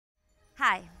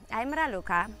Hi, I'm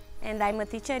Raluca and I'm a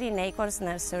teacher in Acorns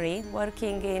Nursery,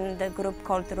 working in the group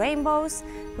called Rainbows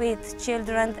with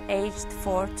children aged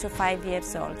 4 to 5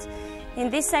 years old. In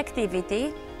this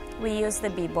activity, we use the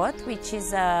Bee-Bot, which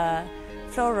is a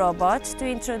floor robot, to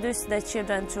introduce the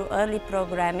children to early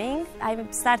programming. I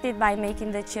started by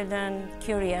making the children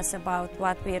curious about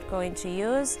what we are going to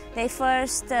use. They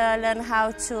first learn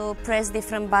how to press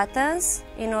different buttons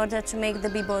in order to make the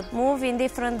Bee-Bot move in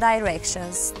different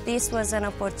directions. This was an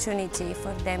opportunity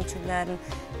for them to learn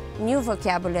new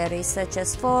vocabulary such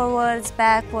as forwards,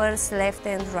 backwards, left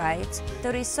and right.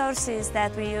 The resources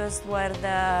that we used were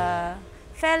the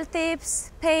felt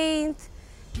tips, paint,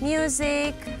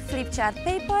 music, flip chart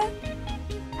paper.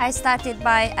 I started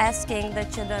by asking the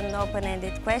children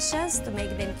open-ended questions to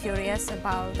make them curious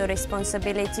about the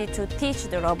responsibility to teach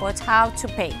the robot how to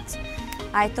paint.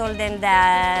 I told them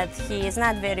that he is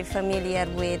not very familiar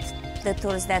with the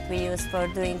tools that we use for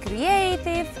doing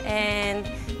creative, and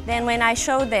then when I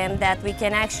showed them that we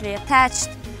can actually attach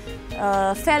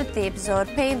felt tips or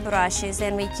paint brushes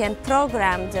and we can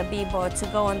program the Bee-Bot to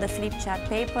go on the flip chart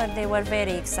paper, they were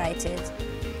very excited.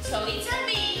 So it's a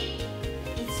bee,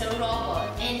 it's a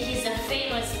robot, and he's a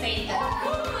famous painter.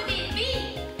 Who would it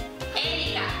be?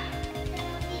 Erika.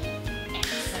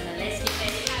 Excellent. Let's give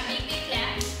Erika a big, big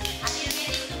clap. Are you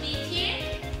ready to meet here?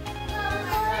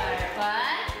 Purple,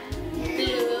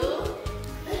 blue,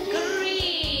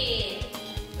 green.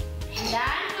 And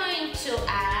I'm going to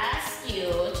ask you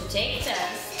to take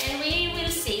turns, and we will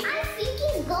see. I think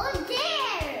he's going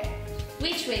there.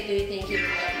 Which way do you think he will go?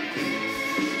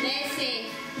 Let's see.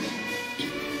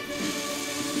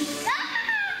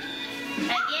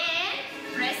 Again,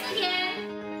 press again.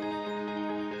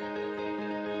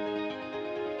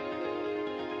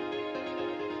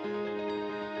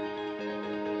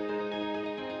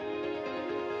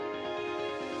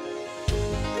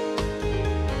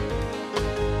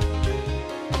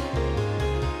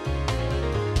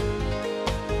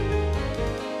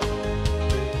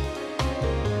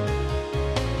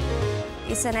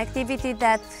 It's an activity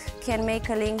that can make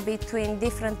a link between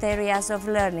different areas of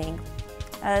learning,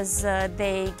 as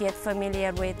they get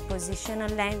familiar with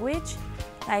positional language,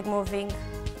 like moving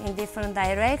in different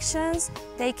directions.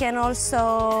 They can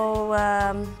also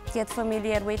get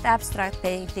familiar with abstract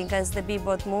painting. As the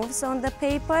Bee-Bot moves on the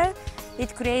paper,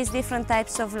 it creates different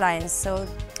types of lines. So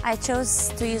I chose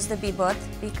to use the Bee-Bot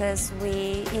because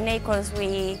in Acorns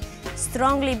we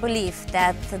strongly believe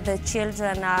that the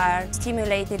children are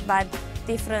stimulated by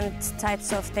different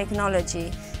types of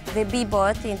technology. The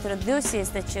Bee-Bot introduces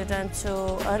the children to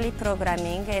early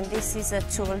programming, and this is a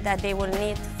tool that they will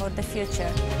need for the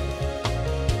future.